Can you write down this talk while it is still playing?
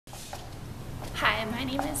my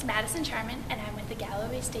name is Madison Charman, and I'm with the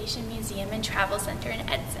Galloway Station Museum and Travel Center in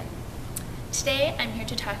Edson. Today, I'm here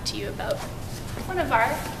to talk to you about one of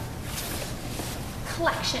our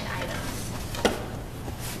collection items.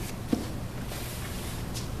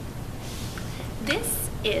 This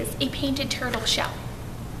is a painted turtle shell.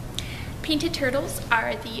 Painted turtles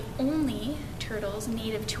are the only turtles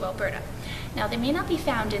native to Alberta. Now, they may not be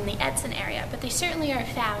found in the Edson area, but they certainly are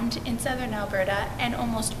found in southern Alberta and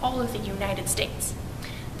almost all of the United States.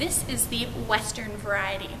 This is the western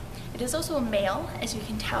variety. It is also a male, as you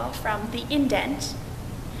can tell from the indent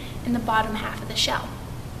in the bottom half of the shell.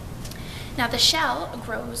 Now, the shell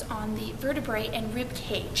grows on the vertebrae and rib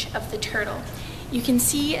cage of the turtle. You can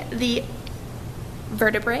see the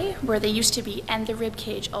vertebrae where they used to be and the rib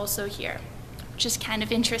cage also here, which is kind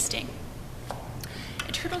of interesting.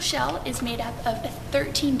 A turtle shell is made up of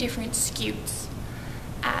 13 different scutes.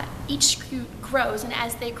 Each scute grows, and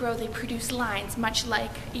as they grow they produce lines, much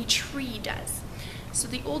like a tree does. So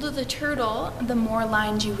the older the turtle, the more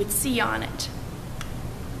lines you would see on it.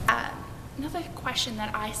 Another question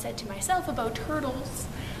that I said to myself about turtles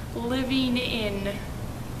living in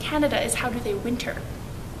Canada is, how do they winter?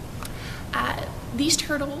 These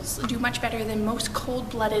turtles do much better than most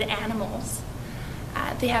cold-blooded animals.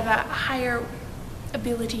 They have a higher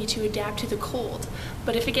ability to adapt to the cold,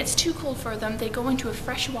 but if it gets too cold for them, they go into a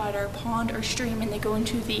freshwater pond or stream and they go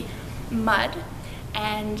into the mud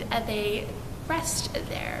and they rest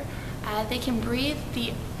there. They can breathe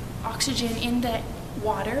the oxygen in the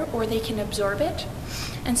water, or they can absorb it,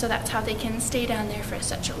 and so that's how they can stay down there for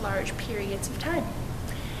such large periods of time.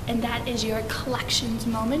 And that is your collections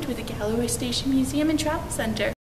moment with the Galloway Station Museum and Travel Center.